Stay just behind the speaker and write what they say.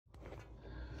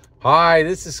Hi,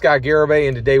 this is Scott Garibay,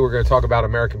 and today we're going to talk about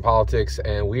American politics,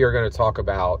 and we are going to talk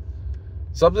about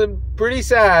something pretty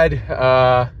sad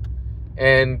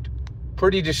and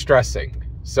pretty distressing.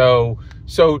 So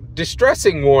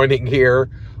distressing warning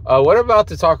here. What I'm about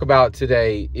to talk about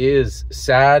today is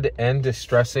sad and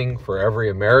distressing for every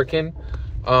American.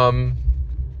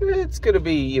 It's going to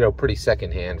be, pretty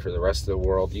secondhand for the rest of the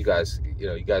world. You guys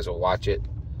will watch it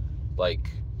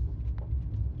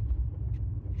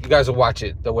you guys will watch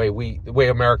it the way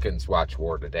Americans watch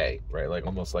war today, right? Like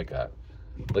almost like a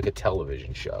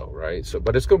television show, right?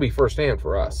 But it's going to be firsthand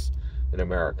for us in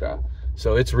America.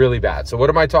 So it's really bad. So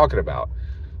what am I talking about?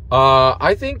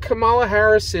 I think Kamala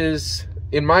Harris is,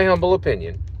 in my humble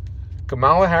opinion,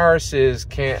 Kamala Harris's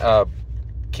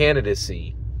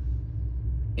candidacy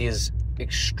is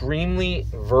extremely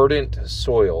verdant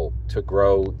soil to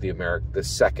grow the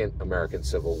second American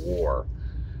Civil War.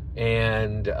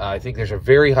 And I think there's a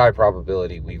very high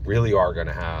probability we really are going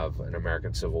to have an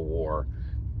American Civil War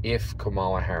if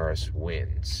Kamala Harris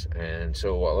wins. And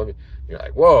so you're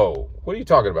like, whoa, what are you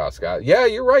talking about, Scott? Yeah,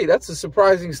 you're right. That's a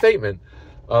surprising statement.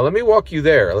 Let me walk you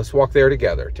there. Let's walk there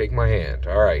together. Take my hand.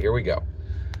 All right, here we go.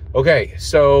 Okay,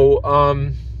 so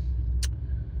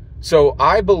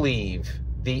I believe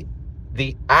the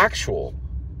actual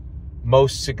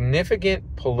most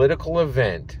significant political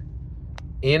event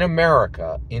in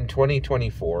America in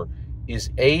 2024 is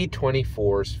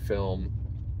A24's film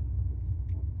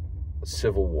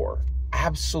Civil War.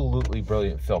 Absolutely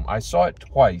brilliant film. I saw it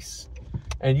twice,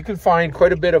 and you can find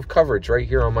quite a bit of coverage right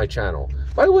here on my channel.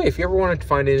 By the way, if you ever wanted to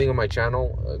find anything on my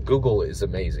channel, Google is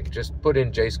amazing. Just put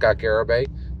in J. Scott Garibay,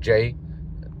 J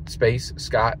space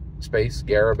Scott space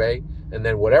Garibay, and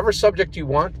then whatever subject you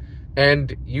want,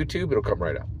 and YouTube, it'll come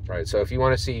right up. Right. So if you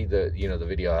want to see the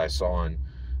video I saw on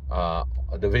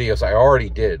the videos I already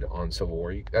did on Civil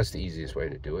War, that's the easiest way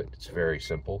to do it. It's very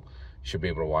simple. You should be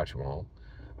able to watch them all.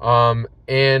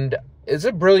 And it's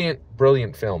a brilliant,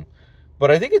 brilliant film.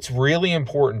 But I think it's really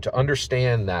important to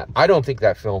understand that I don't think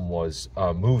that film was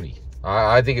a movie.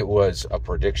 I think it was a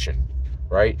prediction,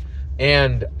 right?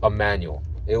 And a manual.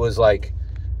 It was like,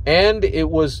 and it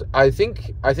was, I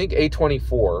think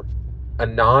A24, a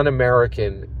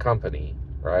non-American company,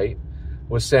 right,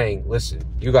 was saying, listen,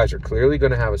 you guys are clearly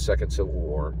going to have a second Civil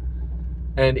War.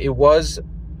 And it was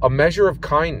a measure of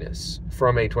kindness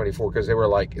from A24 because they were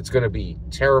like, it's going to be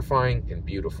terrifying and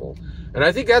beautiful. And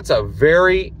I think that's a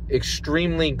very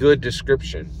extremely good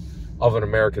description of an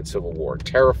American Civil War.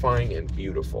 Terrifying and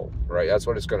beautiful, right? That's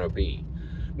what it's going to be.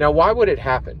 Now, why would it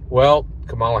happen? Well,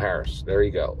 Kamala Harris, there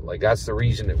you go. Like, that's the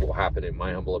reason it will happen, in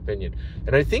my humble opinion.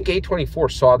 And I think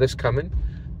A24 saw this coming.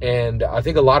 And I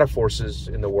think a lot of forces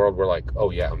in the world were like,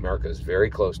 oh yeah, America is very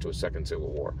close to a second Civil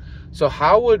War. So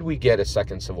how would we get a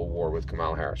second Civil War with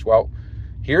Kamala Harris? Well,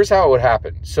 here's how it would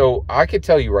happen. So I could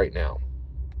tell you right now,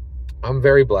 I'm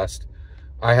very blessed.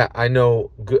 I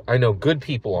know good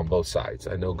people on both sides.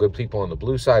 I know good people on the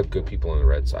blue side, good people on the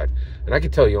red side. And I can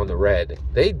tell you on the red,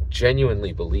 they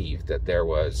genuinely believed that there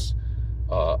was,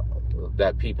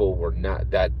 that people were not,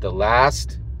 that the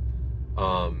last,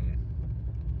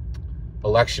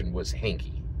 election was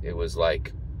hanky. It was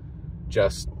like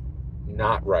just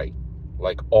not right,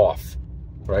 like off,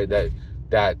 right?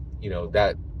 That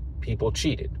people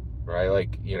cheated, right?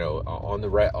 Like, on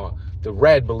the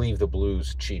red believed the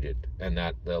blues cheated and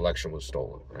that the election was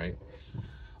stolen, right?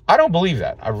 I don't believe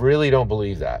that. I really don't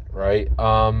believe that, right?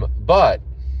 But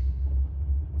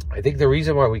I think the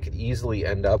reason why we could easily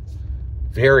end up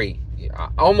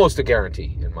almost a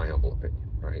guarantee, in my humble opinion,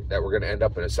 right, that we're going to end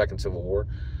up in a second Civil War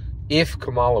if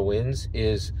Kamala wins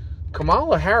is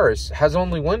Kamala Harris has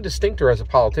only one distinctor as a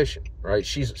politician, right?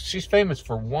 She's famous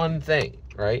for one thing,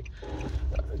 right?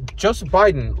 Joseph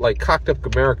Biden, cocked up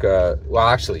America, well,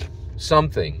 actually,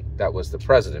 something that was the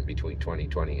president between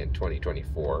 2020 and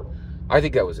 2024. I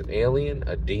think that was an alien,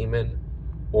 a demon,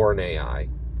 or an AI.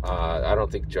 I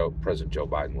don't think President Joe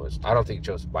Biden was. I don't think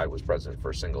Joseph Biden was president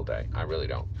for a single day. I really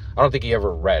don't. I don't think he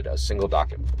ever read a single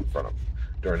document in front of him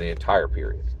during the entire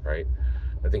period, right?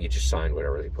 I think he just signed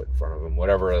whatever they put in front of him.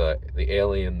 Whatever the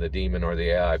alien, the demon, or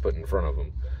the AI put in front of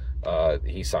him,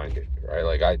 he signed it,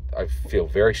 right? I feel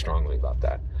very strongly about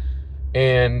that.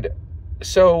 And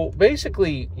so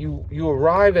basically you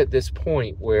arrive at this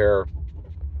point where,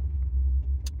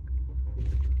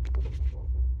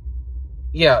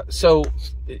 yeah, so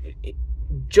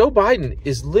Joe Biden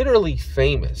is literally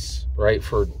famous, right,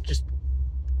 for just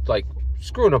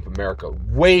screwing up America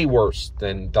way worse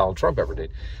than Donald Trump ever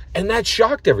did. And that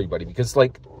shocked everybody because,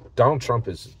 Donald Trump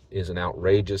is an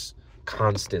outrageous,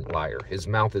 constant liar. His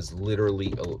mouth is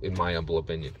literally, in my humble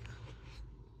opinion,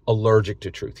 allergic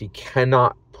to truth. He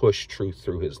cannot push truth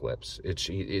through his lips.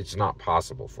 It's not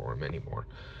possible for him anymore.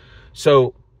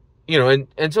 So, you know,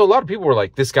 and so a lot of people were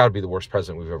like, this got to be the worst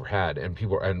president we've ever had. And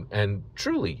and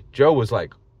truly, Joe was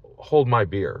like, hold my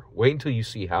beer. Wait until you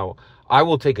see how I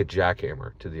will take a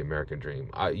jackhammer to the American dream.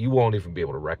 You won't even be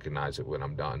able to recognize it when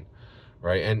I'm done.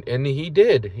 Right. And he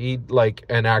did.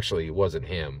 And actually it wasn't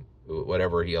him.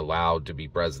 Whatever he allowed to be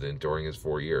president during his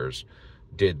 4 years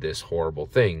did this horrible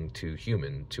thing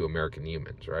to American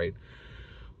humans. Right.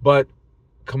 But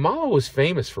Kamala was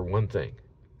famous for one thing.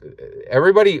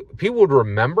 People would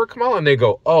remember Kamala and they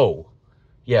go, oh,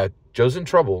 yeah, Joe's in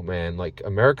trouble, man. Like,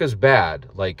 America's bad.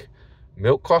 Like,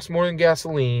 milk costs more than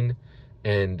gasoline,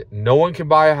 and no one can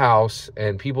buy a house,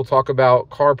 and people talk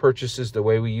about car purchases the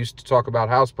way we used to talk about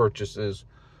house purchases,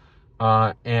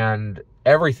 and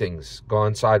everything's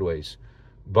gone sideways.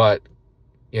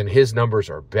 And his numbers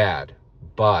are bad,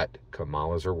 but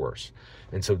Kamala's are worse.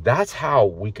 And so that's how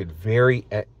we could very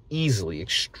easily,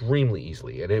 extremely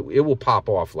easily, and it will pop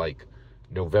off like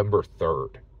November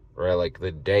 3rd, right? Like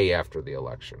the day after the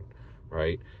election,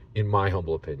 right? In my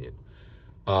humble opinion.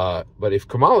 But if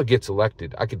Kamala gets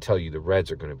elected, I can tell you the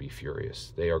Reds are going to be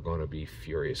furious. They are going to be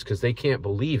furious because they can't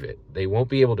believe it. They won't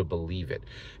be able to believe it.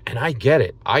 And I get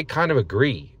it. I kind of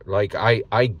agree. Like,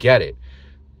 I get it.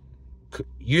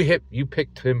 You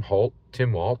picked Tim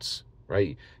Walz,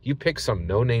 right? You pick some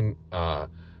no-name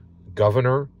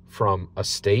governor from a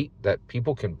state that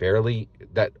people can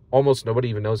that almost nobody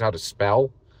even knows how to spell,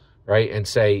 right? And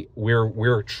say,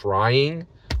 we're trying.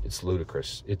 It's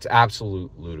ludicrous. It's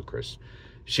absolute ludicrous.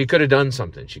 She could have done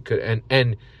something. She could,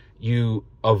 and you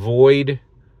avoid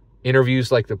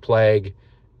interviews like the plague,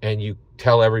 and you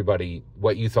tell everybody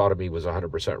what you thought of me was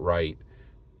 100% right.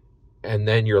 And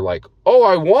then you're like, oh,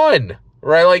 I won,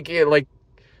 right? Like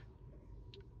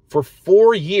for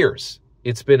 4 years,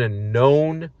 it's been a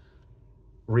known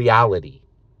reality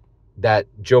that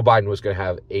Joe Biden was going to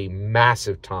have a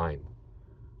massive time,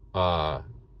 a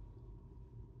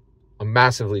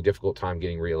massively difficult time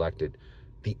getting reelected.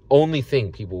 The only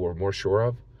thing people were more sure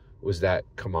of was that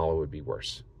Kamala would be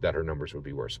worse, that her numbers would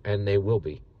be worse, and they will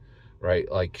be,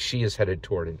 right? Like, she is headed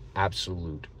toward an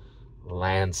absolute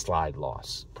landslide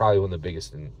loss, probably one of the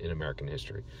biggest in American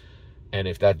history. And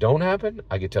if that don't happen,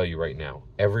 I can tell you right now,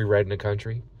 every red in the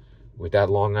country, with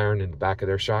that long iron in the back of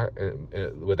their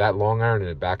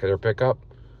pickup,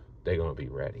 they're going to be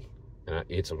ready. And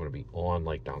it's going to be on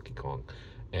like Donkey Kong.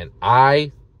 And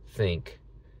I think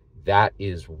that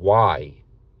is why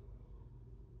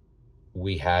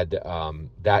we had,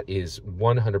 that is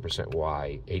 100%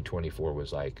 why A24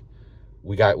 was like,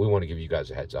 we want to give you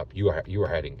guys a heads up. You are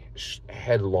heading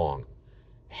headlong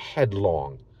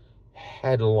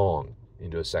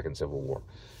into a second civil war.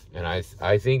 And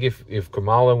I think if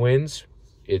Kamala wins,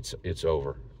 it's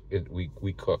over.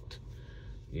 We cooked.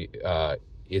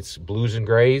 It's blues and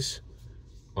grays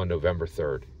on November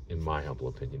 3rd, in my humble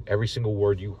opinion. Every single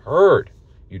word you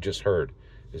just heard,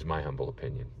 is my humble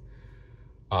opinion.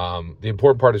 The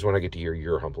important part is when I get to hear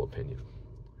your humble opinion.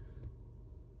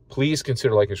 Please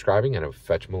consider liking and subscribing, and have a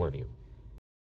fetch millennium.